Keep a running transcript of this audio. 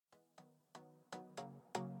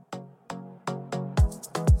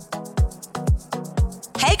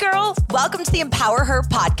girl. Welcome to the Empower Her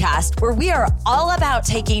podcast, where we are all about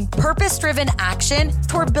taking purpose-driven action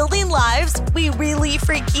toward building lives we really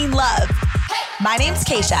freaking love. My name's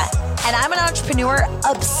Keisha, and I'm an entrepreneur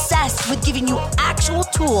obsessed with giving you actual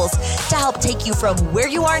tools to help take you from where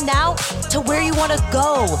you are now to where you want to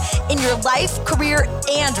go in your life, career,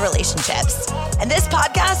 and relationships. And this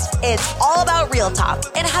podcast is all about real talk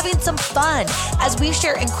and having some fun as we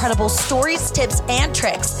share incredible stories, tips, and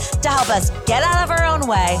tricks to help us get out of our own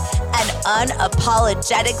way and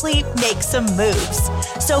unapologetically make some moves.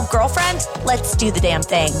 So, girlfriend, let's do the damn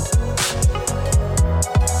thing.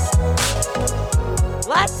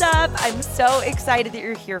 What's up? I'm so excited that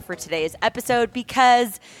you're here for today's episode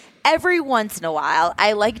because every once in a while,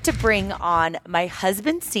 I like to bring on my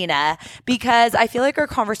husband, Sina, because I feel like our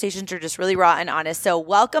conversations are just really raw and honest. So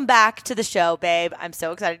welcome back to the show, babe. I'm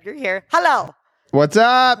so excited you're here. Hello. What's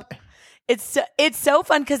up? It's so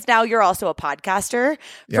fun because now you're also a podcaster.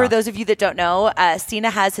 For those of you that don't know, Sina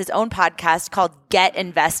has his own podcast called Get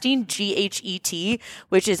Investing, GHET,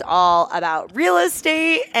 which is all about real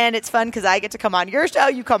estate. And it's fun because I get to come on your show.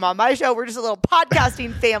 You come on my show. We're just a little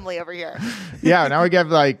podcasting family over here. Yeah. Now we get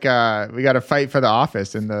we got to fight for the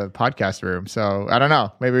office in the podcast room. So I don't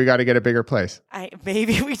know. Maybe we got to get a bigger place.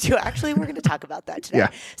 Maybe we do. Actually, we're going to talk about that today.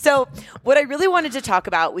 Yeah. So what I really wanted to talk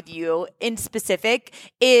about with you in specific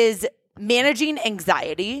is managing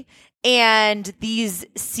anxiety and these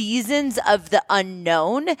seasons of the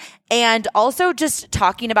unknown, and also just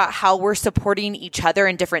talking about how we're supporting each other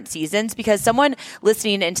in different seasons, because someone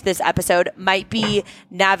listening into this episode might be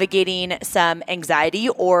navigating some anxiety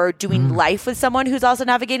or doing life with someone who's also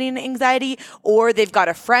navigating anxiety, or they've got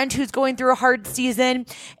a friend who's going through a hard season.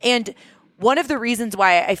 And one of the reasons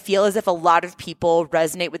why I feel as if a lot of people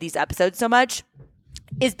resonate with these episodes so much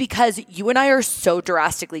is because you and I are so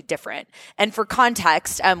drastically different. And for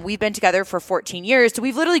context, we've been together for 14 years. So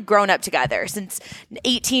we've literally grown up together since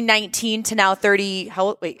 18, 19 to now 30.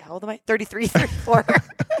 How old am I? 33, 34.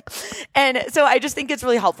 And so I just think it's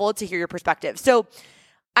really helpful to hear your perspective. So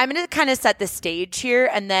I'm going to kind of set the stage here,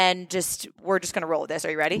 and then we're just going to roll with this.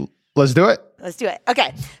 Are you ready? Let's do it. Let's do it.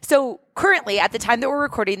 Okay. So currently, at the time that we're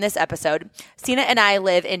recording this episode, Sina and I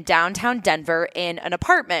live in downtown Denver in an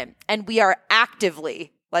apartment, and we are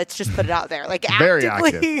actively, let's just put it out there,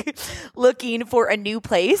 actively looking for a new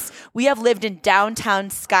place. We have lived in downtown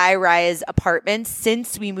skyrise apartments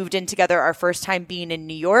since we moved in together our first time being in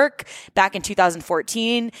New York back in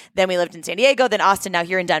 2014. Then we lived in San Diego, then Austin, now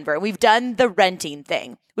here in Denver. We've done the renting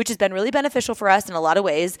thing, which has been really beneficial for us in a lot of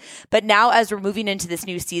ways. But now as we're moving into this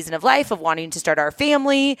new season of life of wanting to start our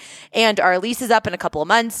family and our lease is up in a couple of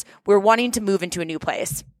months, we're wanting to move into a new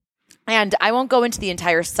place. And I won't go into the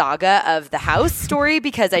entire saga of the house story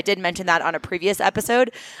because I did mention that on a previous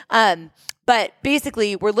episode. But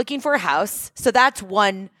basically, we're looking for a house. So that's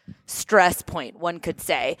one stress point, one could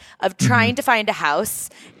say, of trying to find a house.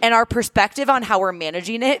 And our perspective on how we're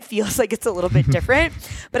managing it feels like it's a little bit different.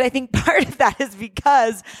 But I think part of that is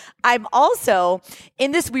because I'm also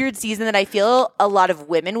in this weird season that I feel a lot of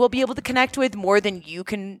women will be able to connect with more than you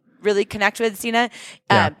can really connect with, Sina,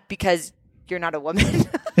 because you're not a woman.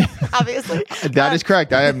 Obviously. That is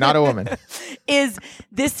correct. I am not a woman. Is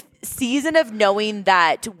this season of knowing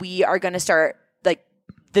that we are going to start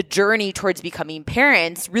the journey towards becoming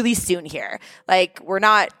parents really soon here. We're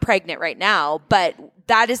not pregnant right now, but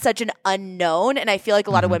that is such an unknown. And I feel like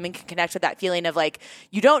a lot of women can connect with that feeling of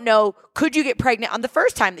you don't know, could you get pregnant on the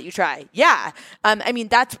first time that you try? Yeah.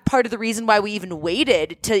 That's part of the reason why we even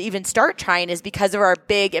waited to even start trying is because of our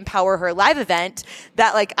big Empower Her live event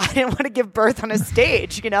that I didn't want to give birth on a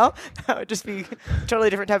stage, that would just be a totally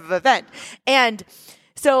different type of event. And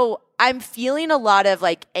so I'm feeling a lot of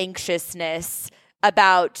anxiousness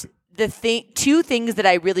about the two things that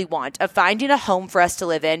I really want of finding a home for us to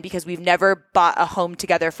live in, because we've never bought a home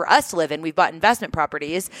together for us to live in. We've bought investment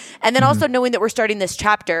properties. And then also knowing that we're starting this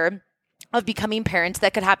chapter of becoming parents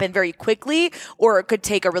that could happen very quickly, or it could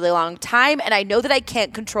take a really long time. And I know that I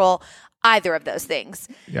can't control either of those things.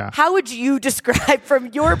 Yeah. How would you describe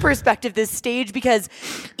from your perspective this stage? Because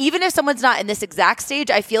even if someone's not in this exact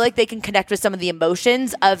stage, I feel like they can connect with some of the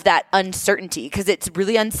emotions of that uncertainty, because it's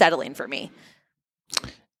really unsettling for me.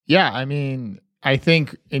 Yeah, I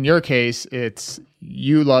think in your case, it's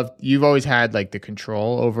you've always had the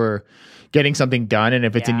control over getting something done, and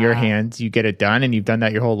if it's in your hands, you get it done, and you've done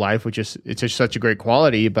that your whole life, it's just such a great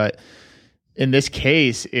quality. But in this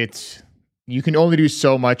case, you can only do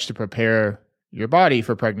so much to prepare your body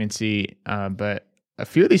for pregnancy, but a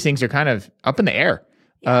few of these things are kind of up in the air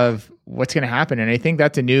of what's going to happen, and I think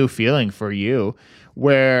that's a new feeling for you,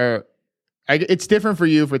 where it's different for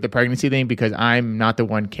you with the pregnancy thing because I'm not the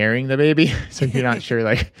one carrying the baby. So you're not sure,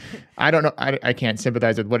 like, I don't know. I can't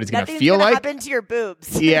sympathize with what it's going to feel like. Happen to your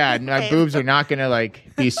boobs. Yeah. My boobs are not going to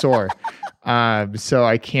like be sore. So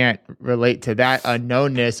I can't relate to that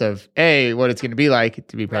unknownness of what it's going to be like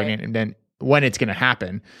to be pregnant and then when it's going to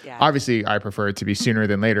happen. Yeah. Obviously I prefer it to be sooner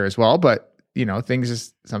than later as well, but things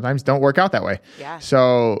just sometimes don't work out that way. Yeah.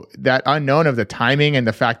 So that unknown of the timing and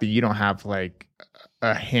the fact that you don't have like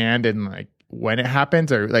a hand in like when it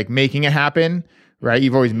happens or like making it happen, right?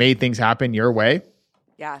 You've always made things happen your way.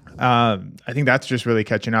 Yeah. I think that's just really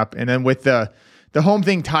catching up. And then with the home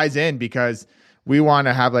thing ties in because we want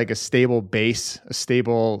to have like a stable base,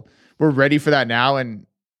 we're ready for that now. And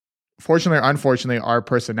fortunately or unfortunately, our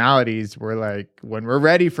personalities were like, when we're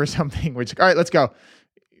ready for something, we're like, all right, let's go.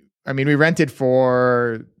 I mean, we rented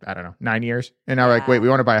for, 9 years. And now we're like, wait, we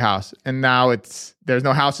want to buy a house. And now there's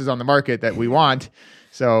no houses on the market that we want.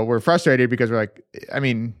 So we're frustrated because we're like, I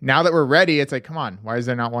mean, now that we're ready, it's like, come on, why is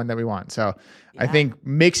there not one that we want? So I think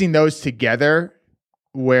mixing those together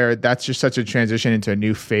where that's just such a transition into a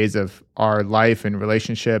new phase of our life and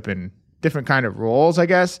relationship and different kind of roles, I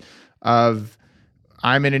guess, of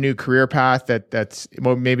I'm in a new career path that's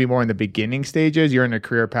maybe more in the beginning stages. You're in a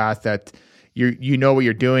career path that you know what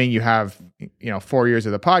you're doing. You have 4 years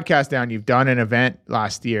of the podcast down. You've done an event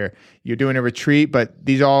last year. You're doing a retreat, but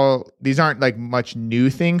these aren't like much new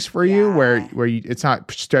things for you where it's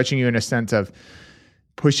not stretching you in a sense of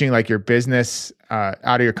pushing like your business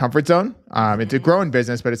out of your comfort zone. It's a growing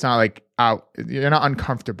business, but it's not like you're not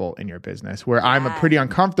uncomfortable in your business where I'm pretty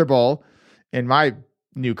uncomfortable in my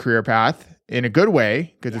new career path in a good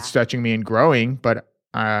way because it's stretching me and growing, but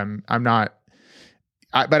I'm not.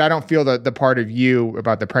 But I don't feel the part of you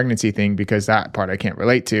about the pregnancy thing because that part I can't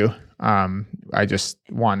relate to. I just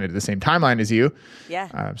wanted the same timeline as you.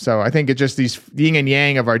 Yeah. So I think it's just these yin and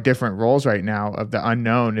yang of our different roles right now of the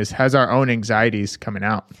unknown has our own anxieties coming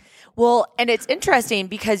out. Well, and it's interesting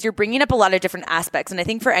because you're bringing up a lot of different aspects. And I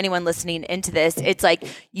think for anyone listening into this, it's like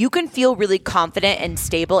you can feel really confident and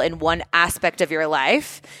stable in one aspect of your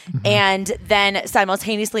life. Mm-hmm. And then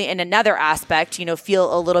simultaneously in another aspect,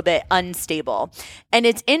 feel a little bit unstable. And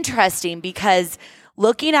it's interesting because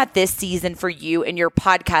looking at this season for you in your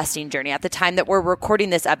podcasting journey at the time that we're recording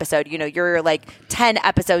this episode, you're like 10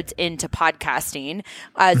 episodes into podcasting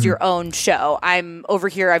as your own show. I'm over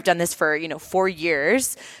here. I've done this for, 4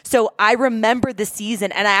 years. So I remember the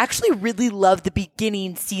season and I actually really love the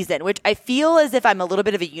beginning season, which I feel as if I'm a little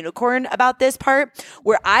bit of a unicorn about this part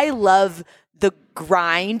where I love the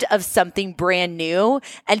grind of something brand new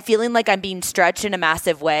and feeling like I'm being stretched in a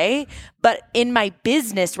massive way. But in my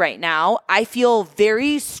business right now, I feel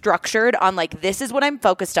very structured on like, this is what I'm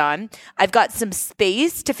focused on. I've got some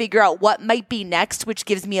space to figure out what might be next, which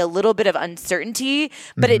gives me a little bit of uncertainty,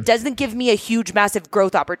 but it doesn't give me a huge, massive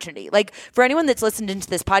growth opportunity. Like for anyone that's listened into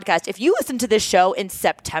this podcast, if you listen to this show in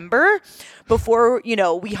September before, we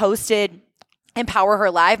hosted Empower Her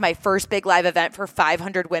Live, my first big live event for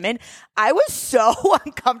 500 women. I was so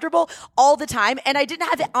uncomfortable all the time and I didn't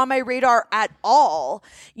have it on my radar at all.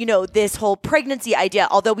 This whole pregnancy idea,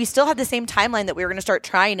 although we still had the same timeline that we were going to start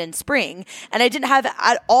trying in spring. And I didn't have it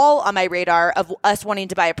at all on my radar of us wanting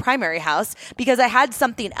to buy a primary house because I had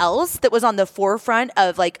something else that was on the forefront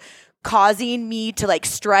of like causing me to like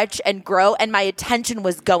stretch and grow and my attention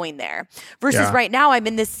was going there versus right now I'm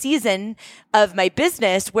in this season of my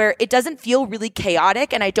business where it doesn't feel really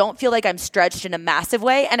chaotic and I don't feel like I'm stretched in a massive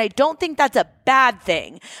way. And I don't think that's a bad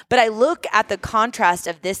thing, but I look at the contrast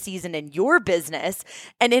of this season in your business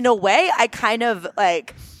and in a way I kind of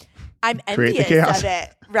like, I'm envious of it,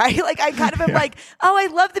 right? Like I kind of am like, oh, I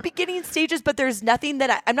love the beginning stages, but there's nothing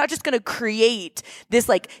that I'm not just going to create this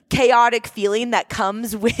like chaotic feeling that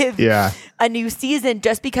comes with a new season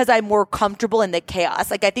just because I'm more comfortable in the chaos.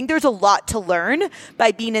 Like I think there's a lot to learn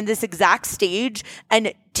by being in this exact stage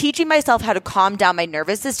and teaching myself how to calm down my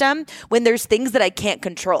nervous system when there's things that I can't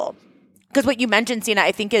control. Because what you mentioned, Sina,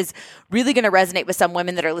 I think is really going to resonate with some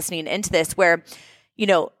women that are listening into this where,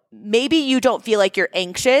 maybe you don't feel like you're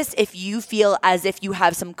anxious if you feel as if you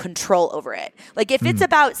have some control over it. Like if it's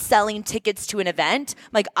about selling tickets to an event,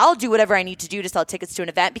 like I'll do whatever I need to do to sell tickets to an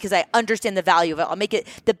event because I understand the value of it. I'll make it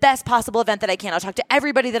the best possible event that I can. I'll talk to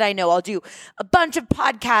everybody that I know. I'll do a bunch of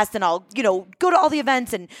podcasts and I'll, go to all the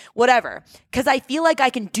events and whatever. Because I feel like I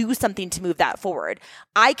can do something to move that forward.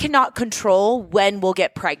 I cannot control when we'll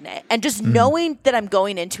get pregnant. And just knowing that I'm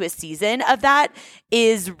going into a season of that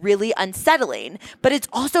is really unsettling. But it's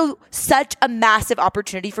also such a massive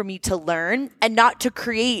opportunity for me to learn and not to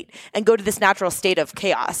create and go to this natural state of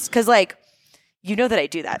chaos. Because that I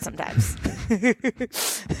do that sometimes.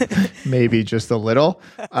 Maybe just a little.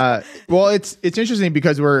 Well, it's interesting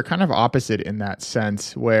because we're kind of opposite in that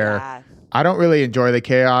sense where I don't really enjoy the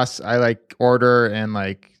chaos. I like order and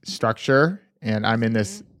like structure. And I'm in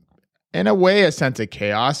this, in a way, a sense of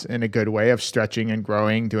chaos, in a good way, of stretching and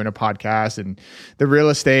growing, doing a podcast and the real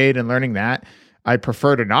estate and learning that. I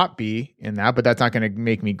prefer to not be in that, but that's not going to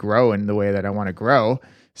make me grow in the way that I want to grow.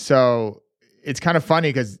 So it's kind of funny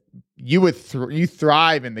because you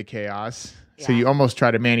thrive in the chaos. Yeah. So you almost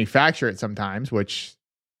try to manufacture it sometimes, which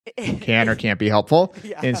can or can't be helpful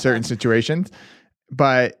in certain situations.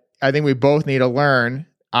 But I think we both need to learn.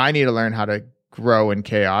 I need to learn how to grow in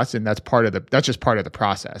chaos, and that's just part of the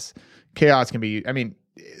process. Chaos can be, I mean,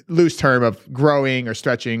 loose term of growing or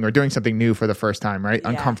stretching or doing something new for the first time, right?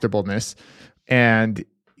 Yeah. Uncomfortableness. And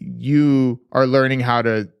you are learning how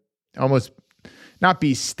to almost not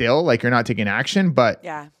be still, like you're not taking action, but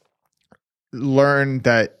learn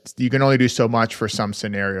that you can only do so much for some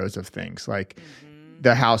scenarios of things. Like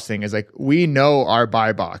the house thing is like, we know our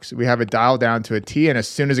buy box. We have it dialed down to a T, and as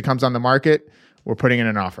soon as it comes on the market, we're putting in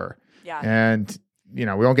an offer. Yeah. And, we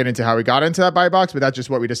won't get into how we got into that buy box, but that's just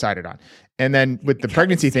what we decided on. And then with the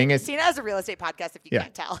pregnancy thing, it's Cena has a real estate podcast. If you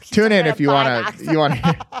can't tell, tune in if you want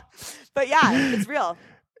to. But yeah, it's real.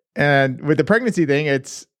 And with the pregnancy thing,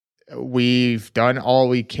 we've done all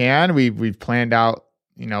we can. We've planned out,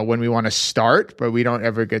 when we want to start, but we don't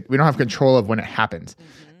have control of when it happens.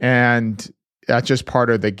 And that's just part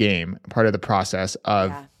of the game, part of the process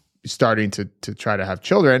of starting to try to have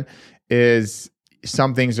children. Is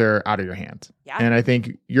some things are out of your hands. Yeah. And I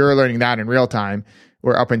think you're learning that in real time,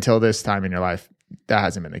 where up until this time in your life, that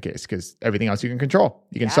hasn't been the case, because everything else you can control.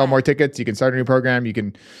 You can sell more tickets. You can start a new program. You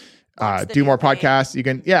can do more podcasts. You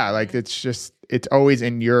can, it's always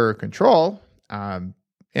in your control. And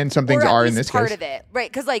some things are in this part case. Of it,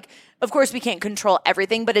 right? Because of course we can't control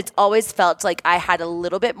everything, but it's always felt like I had a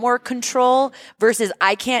little bit more control versus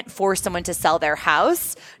I can't force someone to sell their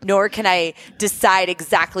house, nor can I decide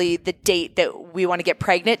exactly the date that we want to get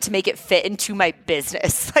pregnant to make it fit into my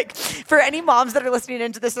business. Like, for any moms that are listening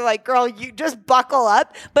into this, they're like, girl, you just buckle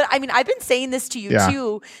up. But I mean, I've been saying this to you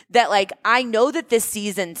too, that like, I know that this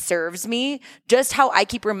season serves me, just how I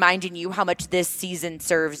keep reminding you how much this season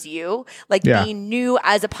serves you. Like being new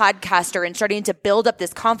as a podcaster and starting to build up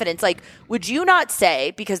this confidence. Like, would you not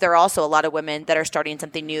say, because there are also a lot of women that are starting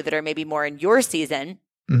something new that are maybe more in your season,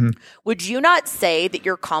 would you not say that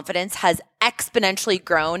your confidence has exponentially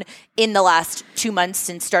grown in the last 2 months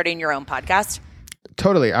since starting your own podcast?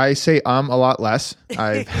 Totally. I say a lot less.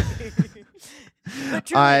 But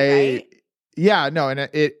truly, right? Yeah, no, and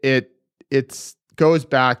it goes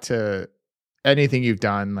back to anything you've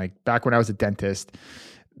done. Like back when I was a dentist,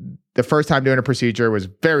 the first time doing a procedure was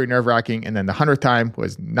very nerve-wracking, and then the 100th time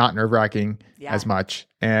was not nerve-wracking as much.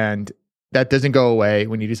 And that doesn't go away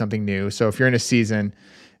when you do something new. So if you're in a season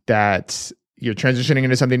that you're transitioning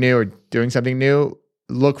into something new or doing something new,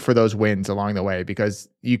 look for those wins along the way, because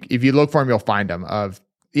if you look for them, you'll find them, of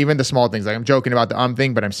even the small things. Like, I'm joking about the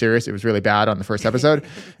thing, but I'm serious. It was really bad on the first episode.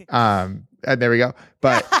 And there we go.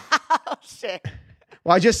 But oh, shit.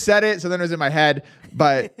 Well, I just said it, so then it was in my head.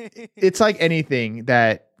 But it's like anything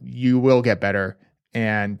that you will get better,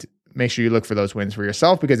 and make sure you look for those wins for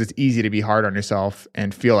yourself, because it's easy to be hard on yourself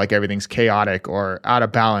and feel like everything's chaotic or out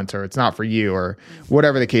of balance, or it's not for you, or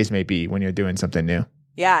whatever the case may be when you're doing something new.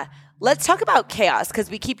 Yeah. Let's talk about chaos, because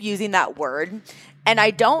we keep using that word. And I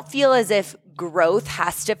don't feel as if growth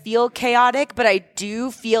has to feel chaotic, but I do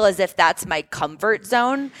feel as if that's my comfort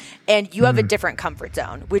zone. And you have a different comfort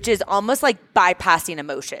zone, which is almost like bypassing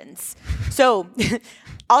emotions. So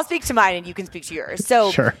I'll speak to mine and you can speak to yours.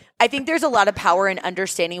 So sure. I think there's a lot of power in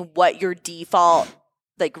understanding what your default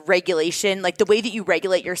regulation, like the way that you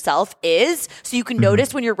regulate yourself is, so you can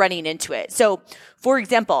notice when you're running into it. So for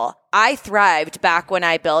example, I thrived back when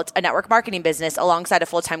I built a network marketing business alongside a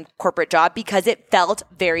full-time corporate job, because it felt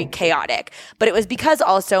very chaotic. But it was because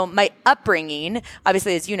also my upbringing,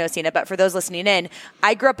 obviously, as you know, Cena, but for those listening in,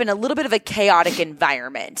 I grew up in a little bit of a chaotic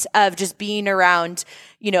environment of just being around,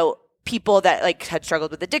 people that had struggled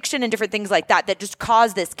with addiction and different things like that just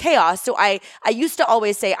caused this chaos. So I used to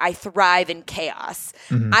always say I thrive in chaos.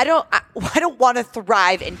 I don't want to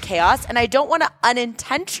thrive in chaos, and I don't want to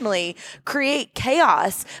unintentionally create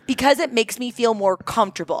chaos, because it makes me feel more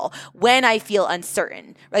comfortable when I feel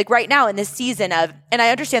uncertain. Like right now in this season and I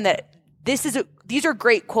understand that these are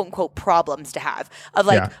great quote unquote problems to have, of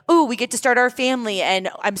we get to start our family, and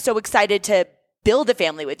I'm so excited to build a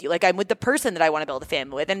family with you. Like I'm with the person that I want to build a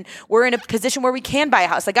family with. And we're in a position where we can buy a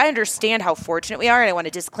house. Like I understand how fortunate we are. And I want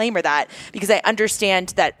to disclaimer that because I understand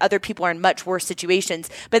that other people are in much worse situations,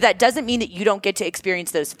 but that doesn't mean that you don't get to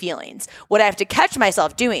experience those feelings. What I have to catch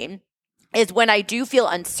myself doing is when I do feel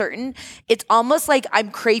uncertain, it's almost like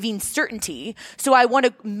I'm craving certainty. So I want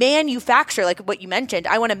to manufacture, like what you mentioned,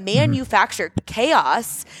 I want to manufacture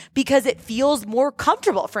chaos because it feels more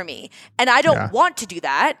comfortable for me. And I don't want to do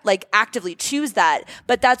that, like actively choose that,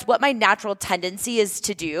 but that's what my natural tendency is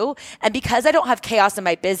to do. And because I don't have chaos in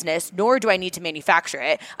my business, nor do I need to manufacture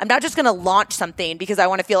it, I'm not just going to launch something because I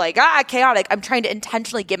want to feel like, chaotic. I'm trying to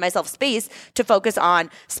intentionally give myself space to focus on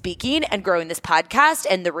speaking and growing this podcast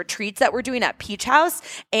and the retreats that we're doing at Peach House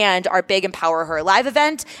and our big Empower Her live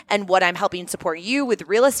event and what I'm helping support you with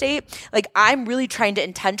real estate. Like I'm really trying to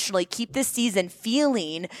intentionally keep this season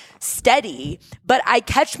feeling steady, but I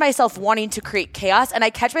catch myself wanting to create chaos and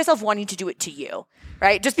I catch myself wanting to do it to you.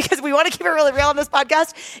 Right? Just because we want to keep it really real on this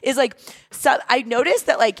podcast is like, so I noticed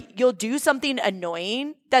that like you'll do something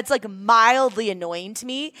annoying that's like mildly annoying to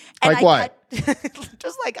me. And like what?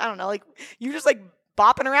 Just like, I don't know, like you just like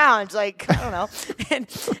bopping around, like, I don't know. And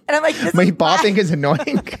I'm like, wait, bopping is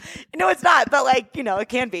annoying? No, it's not, but like, you know, it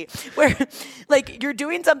can be. Where like you're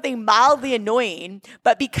doing something mildly annoying,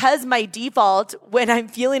 but because my default when I'm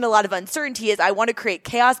feeling a lot of uncertainty is I want to create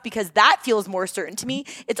chaos because that feels more certain to me.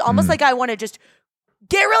 It's almost like I want to just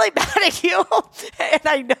get really bad at you. And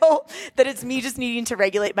I know that it's me just needing to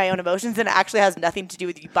regulate my own emotions and it actually has nothing to do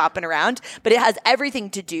with you bopping around, but it has everything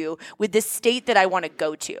to do with this state that I want to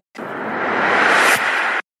go to.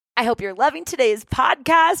 I hope you're loving today's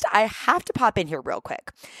podcast. I have to pop in here real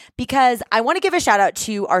quick because I want to give a shout out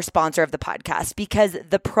to our sponsor of the podcast because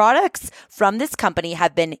the products from this company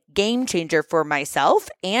have been game changer for myself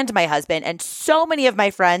and my husband and so many of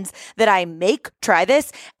my friends that I make try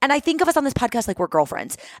this. And I think of us on this podcast like we're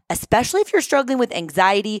girlfriends, especially if you're struggling with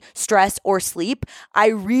anxiety, stress, or sleep. I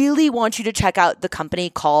really want you to check out the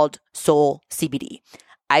company called Soul CBD.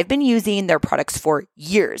 I've been using their products for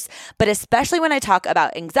years, but especially when I talk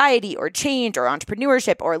about anxiety or change or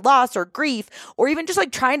entrepreneurship or loss or grief, or even just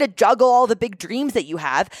like trying to juggle all the big dreams that you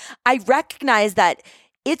have, I recognize that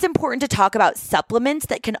it's important to talk about supplements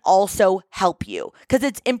that can also help you because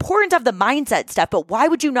it's important to have the mindset stuff, but why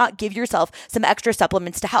would you not give yourself some extra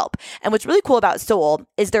supplements to help? And what's really cool about Soul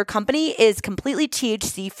is their company is completely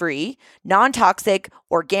THC free, non-toxic,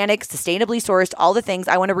 organic, sustainably sourced, all the things.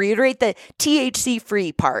 I want to reiterate the THC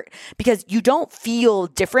free part because you don't feel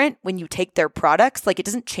different when you take their products. Like it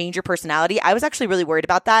doesn't change your personality. I was actually really worried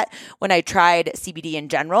about that when I tried CBD in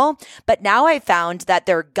general, but now I found that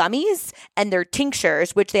their gummies and their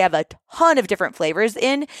tinctures, which they have a ton of different flavors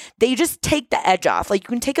in, they just take the edge off. Like you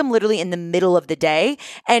can take them literally in the middle of the day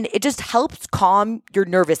and it just helps calm your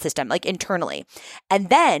nervous system, like internally. And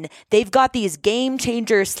then they've got these game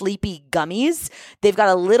changer sleepy gummies. They've got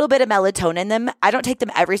a little bit of melatonin in them. I don't take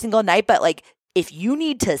them every single night, but like if you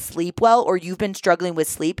need to sleep well or you've been struggling with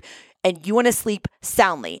sleep and you want to sleep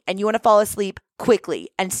soundly and you want to fall asleep quickly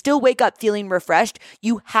and still wake up feeling refreshed,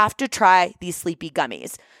 you have to try these sleepy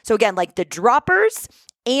gummies. So again, like the droppers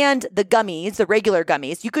and the gummies, the regular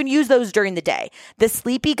gummies, you can use those during the day. The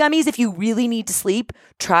sleepy gummies, if you really need to sleep,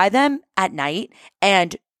 try them at night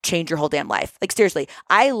and change your whole damn life. Like seriously,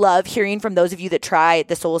 I love hearing from those of you that try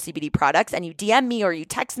the Soul CBD products and you DM me or you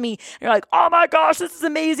text me and you're like, oh my gosh, this is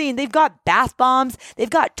amazing. They've got bath bombs. They've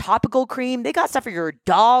got topical cream. They got stuff for your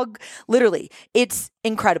dog. Literally, it's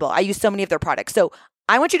incredible. I use so many of their products. So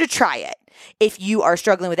I want you to try it. If you are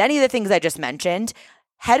struggling with any of the things I just mentioned,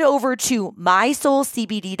 head over to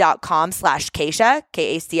mysoulcbd.com/Keisha,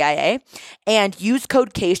 K-A-C-I-A, and use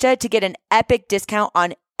code Keisha to get an epic discount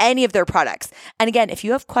on any of their products. And again, if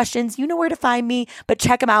you have questions, you know where to find me, but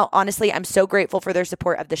check them out. Honestly, I'm so grateful for their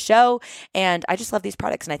support of the show. And I just love these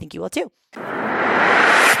products and I think you will too.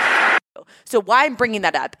 So why I'm bringing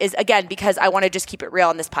that up is, again, because I want to just keep it real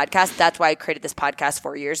on this podcast. That's why I created this podcast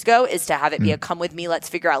 4 years ago, is to have it be a come with me, let's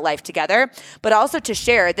figure out life together. But also to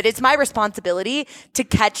share that it's my responsibility to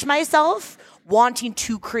catch myself wanting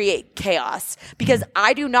to create chaos because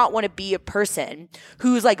I do not want to be a person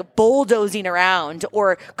who's like bulldozing around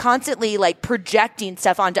or constantly like projecting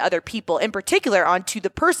stuff onto other people, in particular onto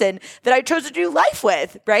the person that I chose to do life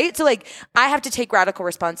with, right? So like I have to take radical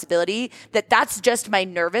responsibility that that's just my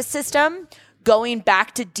nervous system going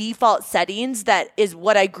back to default settings that is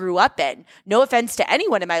what I grew up in. No offense to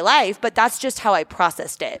anyone in my life, but that's just how I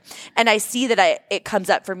processed it. And I see that it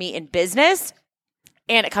comes up for me in business.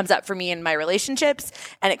 And it comes up for me in my relationships,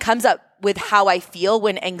 and it comes up with how I feel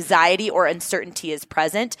when anxiety or uncertainty is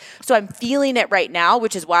present. So I'm feeling it right now,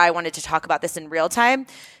 which is why I wanted to talk about this in real time,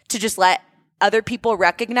 to just let other people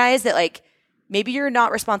recognize that like, maybe you're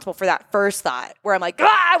not responsible for that first thought where I'm like,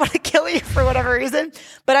 I want to kill you for whatever reason.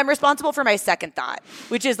 But I'm responsible for my second thought,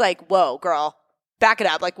 which is like, whoa, girl, back it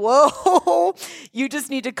up. Like, whoa, you just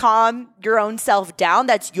need to calm your own self down.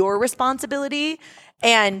 That's your responsibility.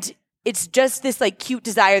 And it's just this like cute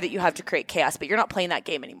desire that you have to create chaos, but you're not playing that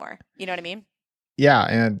game anymore. You know what I mean? Yeah.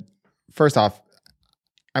 And first off,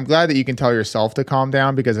 I'm glad that you can tell yourself to calm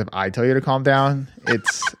down, because if I tell you to calm down,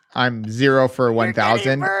 I'm 0 for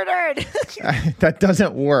 1,000. Murdered. That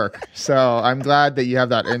doesn't work. So I'm glad that you have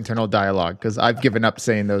that internal dialogue, because I've given up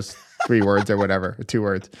saying those 3 words or whatever, or 2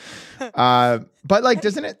 words. But like,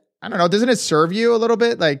 doesn't it serve you a little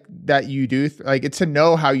bit, like that you do, like it's to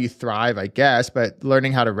know how you thrive, I guess, but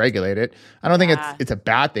learning how to regulate it. I don't think it's a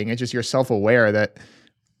bad thing. It's just you're self-aware that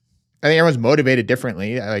I think everyone's motivated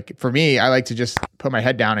differently. Like for me, I like to just put my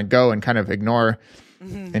head down and go and kind of ignore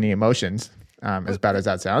any emotions. As bad as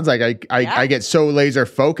that sounds, like I get so laser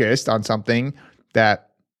focused on something that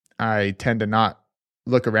I tend to not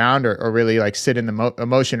look around or really like sit in the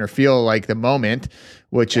emotion or feel like the moment,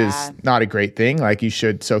 which is not a great thing. Like you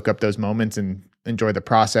should soak up those moments and enjoy the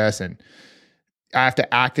process. And I have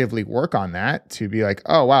to actively work on that to be like,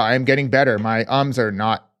 oh wow, I'm getting better. My I'm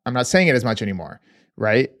not saying it as much anymore.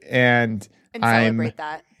 Right. And celebrate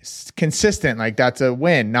that. Consistent. Like that's a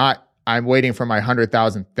win. Not I'm waiting for my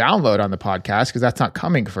 100,000th download on the podcast, because that's not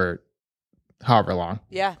coming for however long.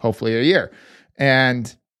 Yeah. Hopefully a year.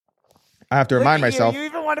 And I have to remind myself. You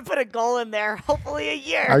even want to put a goal in there. Hopefully a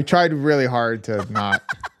year. I tried really hard to not.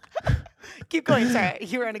 Keep going. Sorry.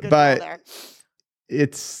 You were in a good goal there.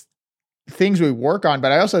 It's things we work on,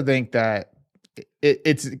 but I also think that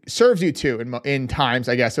it serves you too in times,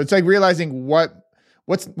 I guess. So it's like realizing what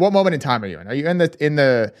moment in time are you in? Are you in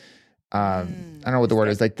the I don't know what the word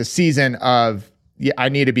is, like the season of, I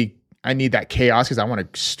need that chaos because I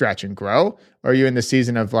want to stretch and grow? Or are you in the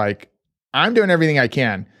season of like, I'm doing everything I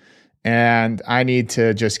can and I need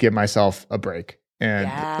to just give myself a break and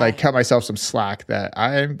like cut myself some slack, that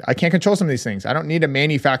I can't control some of these things. I don't need to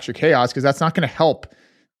manufacture chaos, because that's not going to help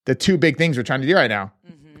the 2 big things we're trying to do right now,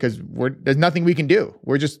 because there's nothing we can do.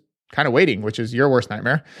 We're just kind of waiting, which is your worst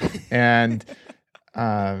nightmare. And,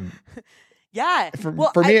 For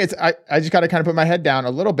me, it's I just got to kind of put my head down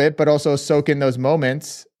a little bit, but also soak in those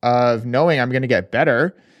moments of knowing I'm going to get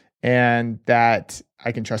better and that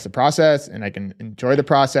I can trust the process and I can enjoy the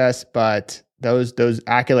process. But those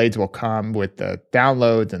accolades will come with the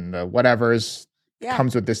downloads and the whatevers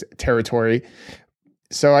comes with this territory.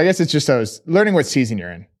 So I guess it's just those learning what season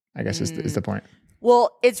you're in, I guess is the point.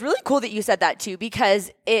 Well, it's really cool that you said that too,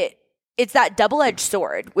 because it's that double-edged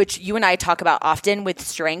sword, which you and I talk about often with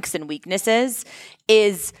strengths and weaknesses,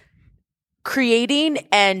 is creating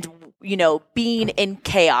and, being in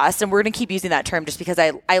chaos. And we're going to keep using that term just because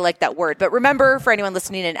I like that word. But remember, for anyone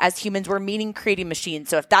listening in, as humans, we're meaning creating machines.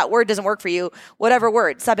 So if that word doesn't work for you, whatever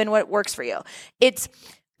word, sub in what works for you.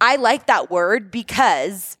 I like that word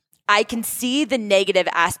because I can see the negative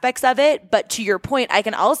aspects of it, but to your point, I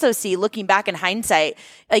can also see, looking back in hindsight,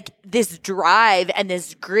 like this drive and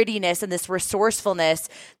this grittiness and this resourcefulness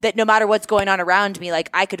that no matter what's going on around me, like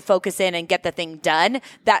I could focus in and get the thing done.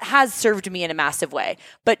 That has served me in a massive way.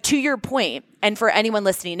 But to your point, and for anyone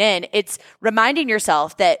listening in, it's reminding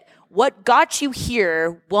yourself that what got you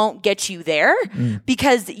here won't get you there,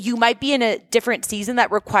 because you might be in a different season that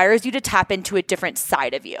requires you to tap into a different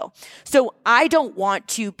side of you. So I don't want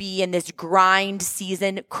to be in this grind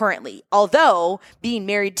season currently, although being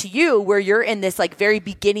married to you, where you're in this like very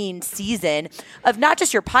beginning season of not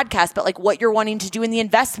just your podcast, but like what you're wanting to do in the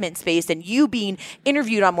investment space, and you being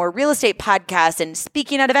interviewed on more real estate podcasts and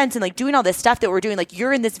speaking at events and like doing all this stuff that we're doing. Like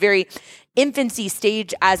you're in this very infancy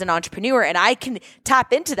stage as an entrepreneur, and I can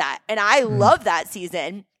tap into that. And I love that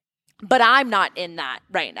season, but I'm not in that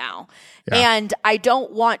right now. Yeah. And I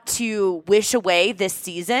don't want to wish away this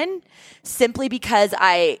season simply because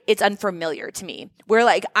it's unfamiliar to me. Where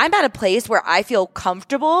like I'm at a place where I feel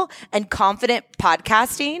comfortable and confident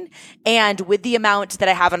podcasting, and with the amount that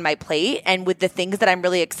I have on my plate and with the things that I'm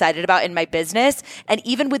really excited about in my business, and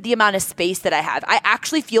even with the amount of space that I have, I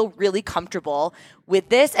actually feel really comfortable with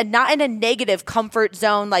this, and not in a negative comfort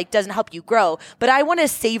zone, like doesn't help you grow. But I want to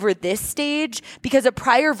savor this stage, because a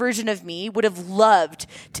prior version of me would have loved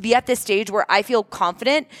to be at this stage where I feel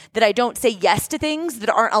confident that I don't say yes to things that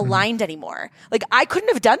aren't aligned anymore. Like I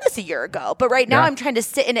couldn't have done this a year ago, but right now I'm trying to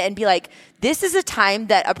sit in it and be like, this is a time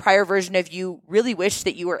that a prior version of you really wished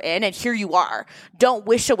that you were in, and here you are. Don't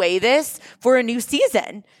wish away this for a new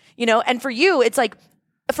season, And for you, it's like,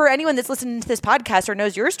 for anyone that's listening to this podcast or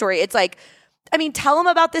knows your story, it's like, tell them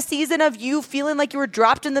about the season of you feeling like you were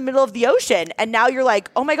dropped in the middle of the ocean. And now you're like,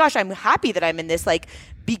 oh my gosh, I'm happy that I'm in this like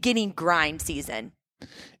beginning grind season.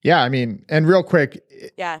 Yeah. I mean, and real quick,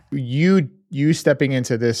 you stepping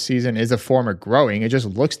into this season is a form of growing. It just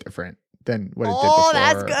looks different than what it did before. Oh,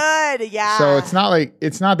 that's good. Yeah. So it's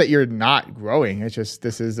not that you're not growing. It's just,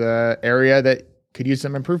 this is a area that could use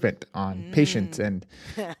some improvement on patience, and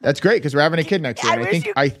that's great because we're having a kid next year. And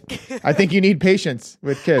I think you need patience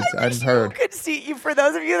with kids. I've heard. You could see you. For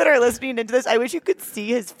those of you that are listening into this, I wish you could see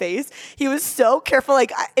his face. He was so careful.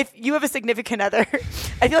 Like if you have a significant other,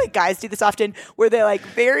 I feel like guys do this often, where they're like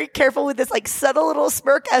very careful with this like subtle little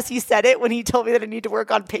smirk as he said it when he told me that I need to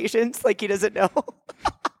work on patience. Like he doesn't know.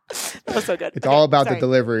 That was so good. It's all about the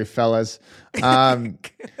delivery, fellas. What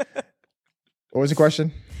was the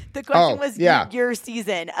question? The question was your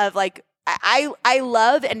season of like, I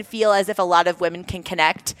love and feel as if a lot of women can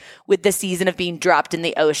connect with the season of being dropped in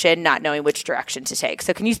the ocean, not knowing which direction to take.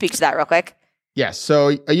 So can you speak to that real quick? Yes.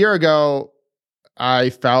 So a year ago, I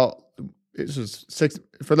felt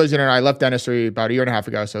for those who don't know, I left dentistry about a year and a half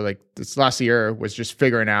ago. So like this last year was just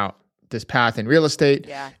figuring out this path in real estate.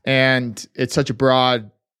 Yeah. And it's such a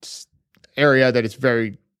broad area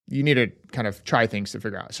that you need to kind of try things to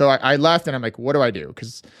figure out. So I left and I'm like, what do I do?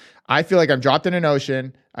 Because I feel like I'm dropped in an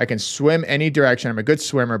ocean. I can swim any direction. I'm a good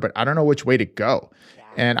swimmer, but I don't know which way to go. Yeah.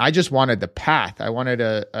 And I just wanted the path. I wanted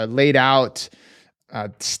a laid out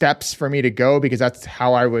steps for me to go because that's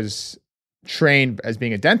how I was trained as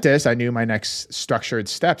being a dentist. I knew my next structured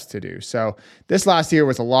steps to do. So this last year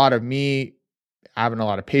was a lot of me having a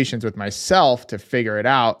lot of patience with myself to figure it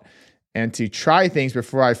out and to try things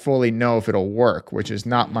before I fully know if it'll work, which is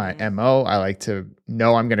not my MO. I like to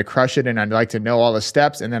know I'm going to crush it, and I'd like to know all the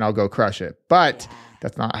steps, and then I'll go crush it. But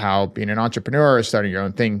that's not how being an entrepreneur or starting your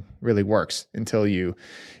own thing really works until you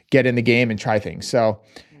get in the game and try things. So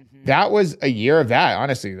that was a year of that,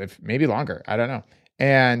 honestly, maybe longer. I don't know.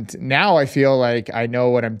 And now I feel like I know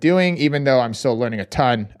what I'm doing, even though I'm still learning a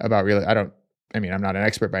ton about I'm not an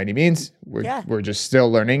expert by any means. We're just still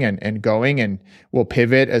learning and going, and we'll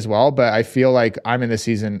pivot as well. But I feel like I'm in the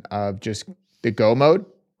season of just the go mode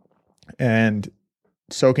and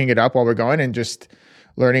soaking it up while we're going and just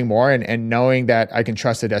learning more and knowing that I can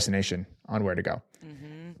trust the destination on where to go.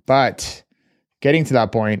 Mm-hmm. But getting to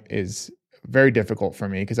that point is very difficult for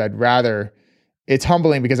me because it's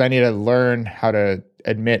humbling because I need to learn how to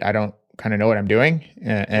admit I don't kind of know what I'm doing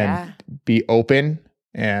and be open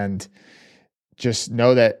and just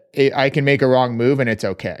know that I can make a wrong move and it's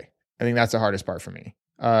okay. I think that's the hardest part for me.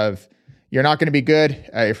 You're not going to be good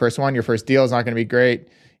at your first one. Your first deal is not going to be great.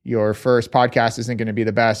 Your first podcast isn't going to be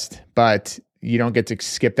the best, but you don't get to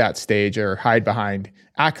skip that stage or hide behind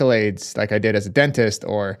accolades like I did as a dentist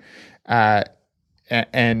or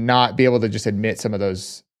and not be able to just admit some of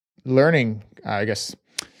those learning, I guess,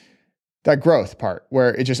 that growth part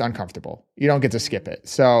where it's just uncomfortable. You don't get to skip it.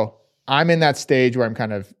 So I'm in that stage where I'm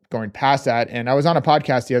kind of going past that. And I was on a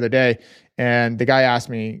podcast the other day and the guy asked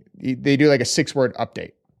me, they do like a 6-word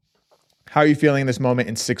update. How are you feeling in this moment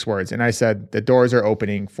in 6 words? And I said, the doors are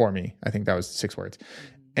opening for me. I think that was 6 words.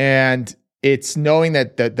 And it's knowing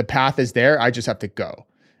that the path is there. I just have to go.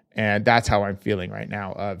 And that's how I'm feeling right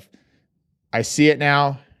now I see it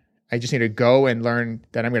now. I just need to go and learn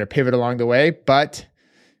that I'm going to pivot along the way. But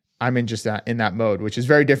I'm in that mode, which is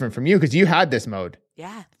very different from you because you had this mode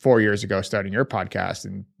 4 years ago starting your podcast,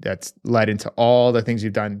 and that's led into all the things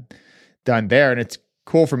you've done there. And it's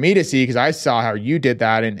cool for me to see because I saw how you did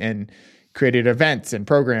that and created events and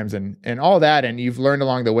programs and all that. And you've learned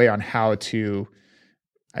along the way on how to,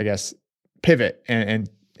 I guess, pivot and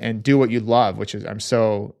do what you love, which is I'm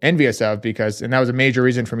so envious of and that was a major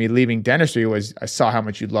reason for me leaving dentistry was I saw how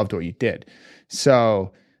much you loved what you did.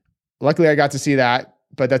 So luckily I got to see that.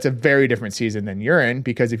 But that's a very different season than you're in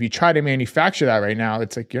because if you try to manufacture that right now,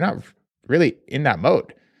 it's like you're not really in that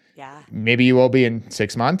mode. Yeah. Maybe you will be in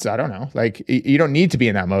 6 months. I don't know. Like you don't need to be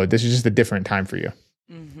in that mode. This is just a different time for you.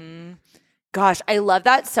 Mm-hmm. Gosh, I love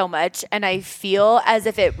that so much. And I feel as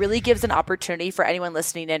if it really gives an opportunity for anyone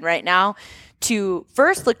listening in right now to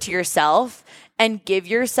first look to yourself and give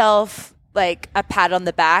yourself like a pat on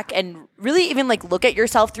the back and really even like look at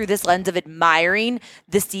yourself through this lens of admiring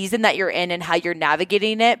the season that you're in and how you're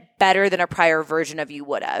navigating it better than a prior version of you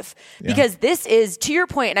would have. Yeah. Because this is, to your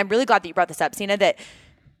point, and I'm really glad that you brought this up, Sina, that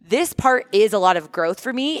this part is a lot of growth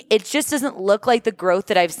for me. It just doesn't look like the growth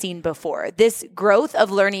that I've seen before. This growth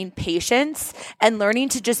of learning patience and learning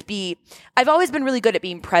to just be, I've always been really good at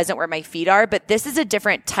being present where my feet are, but this is a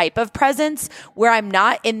different type of presence where I'm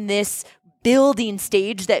not in this building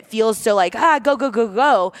stage that feels so like, go, go, go,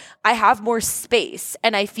 go, I have more space.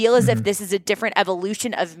 And I feel as if this is a different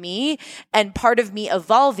evolution of me. And part of me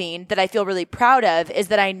evolving that I feel really proud of is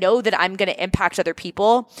that I know that I'm going to impact other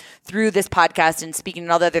people through this podcast and speaking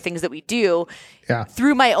and all the other things that we do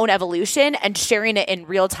through my own evolution and sharing it in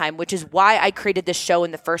real time, which is why I created this show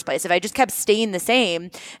in the first place. If I just kept staying the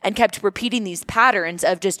same and kept repeating these patterns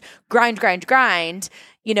of just grind,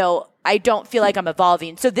 you know, I don't feel like I'm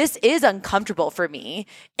evolving. So this is uncomfortable for me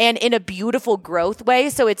and in a beautiful growth way.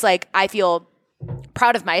 So it's like, I feel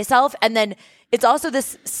proud of myself. And then it's also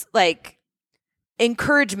this like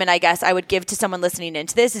encouragement, I guess I would give to someone listening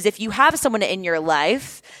into this is if you have someone in your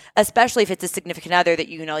life, especially if it's a significant other that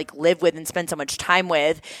you know, like live with and spend so much time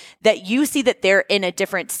with, that you see that they're in a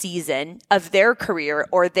different season of their career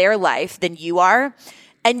or their life than you are,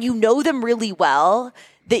 and you know them really well,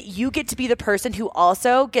 that you get to be the person who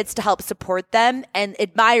also gets to help support them and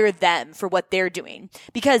admire them for what they're doing.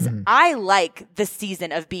 Because I like the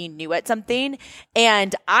season of being new at something,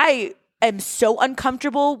 and I am so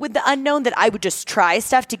uncomfortable with the unknown that I would just try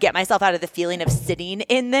stuff to get myself out of the feeling of sitting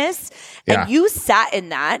in this. Yeah. And you sat in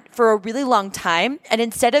that for a really long time. And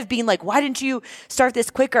instead of being like, why didn't you start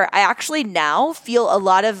this quicker? I actually now feel a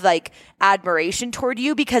lot of like admiration toward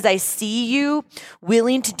you because I see you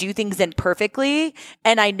willing to do things imperfectly.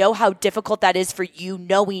 And I know how difficult that is for you,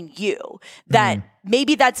 knowing you, that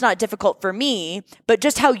maybe that's not difficult for me, but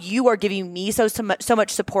just how you are giving me so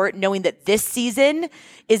much support, knowing that this season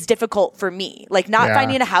is difficult for me. Like not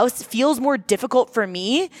finding a house feels more difficult for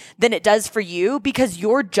me than it does for you because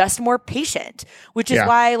you're just more patient, which is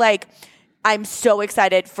why like I'm so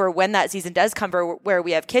excited for when that season does come for where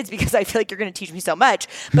we have kids, because I feel like you're going to teach me so much,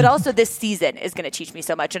 but also this season is going to teach me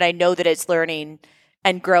so much. And I know that it's learning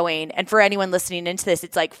and growing. And for anyone listening into this,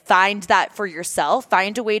 it's like, find that for yourself,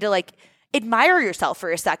 find a way to like admire yourself for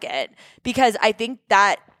a second, because I think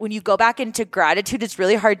that when you go back into gratitude, it's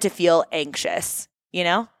really hard to feel anxious, you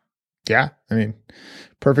know? Yeah. I mean,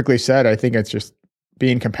 perfectly said. I think it's just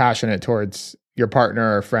being compassionate towards your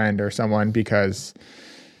partner or friend or someone, because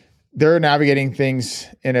they're navigating things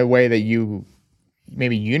in a way that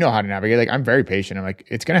maybe you know how to navigate. Like I'm very patient. I'm like,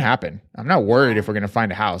 it's going to happen. I'm not worried if we're going to find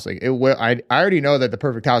a house. Like it will. I already know that the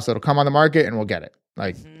perfect house that'll come on the market and we'll get it.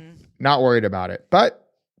 Like not worried about it. But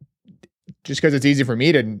just because it's easy for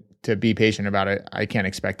me to be patient about it, I can't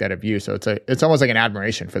expect that of you. So it's almost like an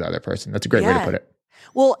admiration for the other person. That's a great way to put it.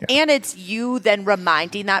 Well, and it's you then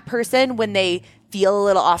reminding that person when they feel a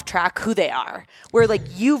little off track who they are. Where like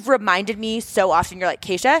you've reminded me so often, you're like,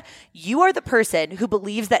 Keisha, you are the person who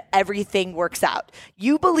believes that everything works out.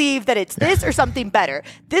 You believe that it's this or something better.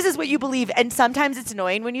 This is what you believe. And sometimes it's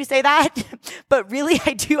annoying when you say that, but really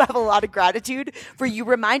I do have a lot of gratitude for you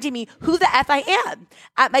reminding me who the F I am.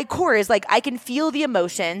 At my core is like, I can feel the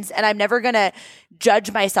emotions, and I'm never going to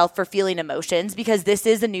judge myself for feeling emotions because this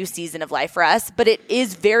is a new season of life for us. But it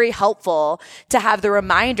is very helpful to have the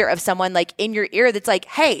reminder of someone like in your ear that's like,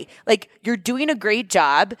 hey, like you're doing a great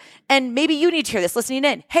job. And maybe you need to hear this listening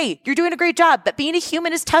in. Hey, you're doing a great job, but being a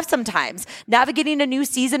human is tough sometimes. Navigating a new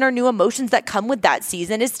season or new emotions that come with that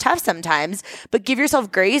season is tough sometimes, but give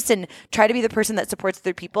yourself grace and try to be the person that supports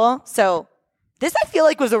other people. So this, I feel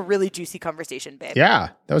like, was a really juicy conversation, babe. Yeah,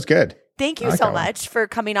 that was good. Thank you so much for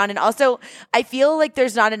coming on. And also, I feel like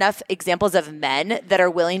there's not enough examples of men that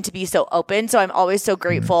are willing to be so open. So I'm always so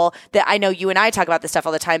grateful that I know you and I talk about this stuff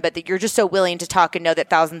all the time, but that you're just so willing to talk and know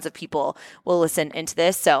that thousands of people will listen into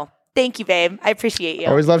this. So thank you, babe. I appreciate you.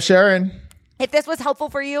 Always love sharing. If this was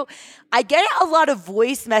helpful for you, I get a lot of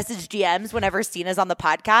voice message DMs whenever Sina's on the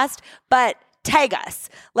podcast, but tag us.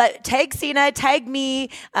 Tag Sina, tag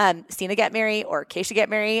me, Sina Get Merry or Keisha Get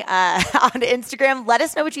Merry on Instagram. Let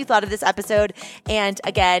us know what you thought of this episode. And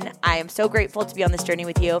again, I am so grateful to be on this journey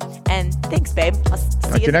with you. And thanks, babe. I'll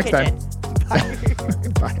see you in the kitchen.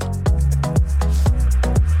 Bye. Bye.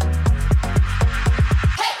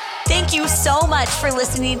 Thank you so much for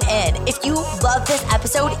listening in. If you love this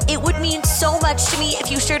episode, it would mean so much to me if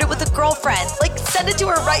you shared it with a girlfriend. Like, send it to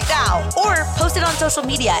her right now or post it on social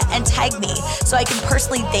media and tag me so I can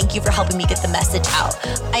personally thank you for helping me get the message out.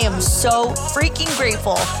 I am so freaking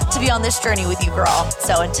grateful to be on this journey with you, girl.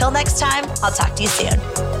 So until next time, I'll talk to you soon.